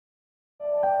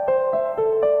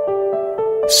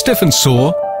Stiff and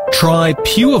sore? Try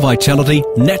Pure Vitality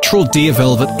Natural Deer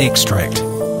Velvet Extract.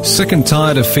 Sick and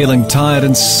tired of feeling tired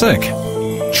and sick?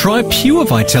 Try Pure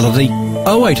Vitality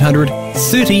 0800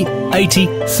 30 80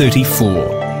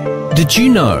 34. Did you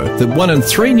know that 1 in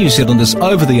 3 New Zealanders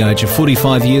over the age of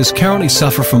 45 years currently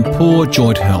suffer from poor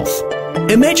joint health?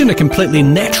 Imagine a completely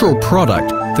natural product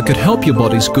that could help your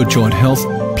body's good joint health,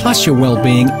 plus your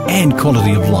well-being and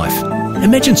quality of life.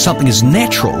 Imagine something as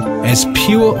natural as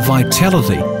Pure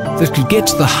Vitality that could get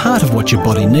to the heart of what your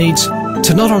body needs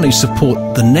to not only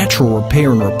support the natural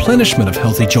repair and replenishment of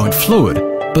healthy joint fluid,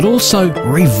 but also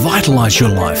revitalise your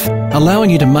life,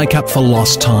 allowing you to make up for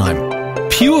lost time.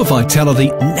 Pure Vitality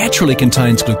naturally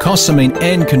contains glucosamine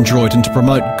and chondroitin to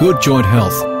promote good joint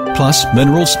health, plus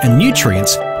minerals and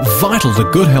nutrients vital to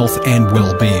good health and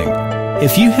well-being.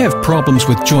 If you have problems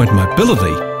with joint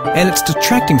mobility and it's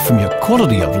detracting from your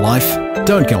quality of life,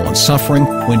 don't go on suffering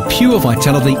when Pure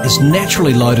Vitality is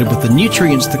naturally loaded with the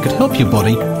nutrients that could help your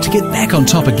body to get back on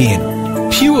top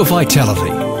again. Pure Vitality,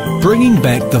 bringing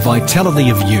back the vitality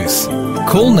of youth.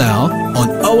 Call now on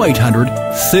 0800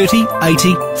 30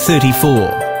 80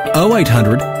 34.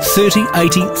 0800 30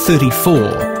 80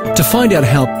 34 to find out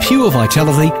how Pure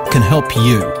Vitality can help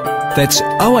you. That's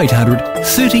 0800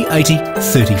 30 80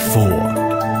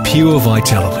 34. Pure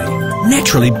Vitality,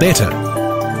 naturally better.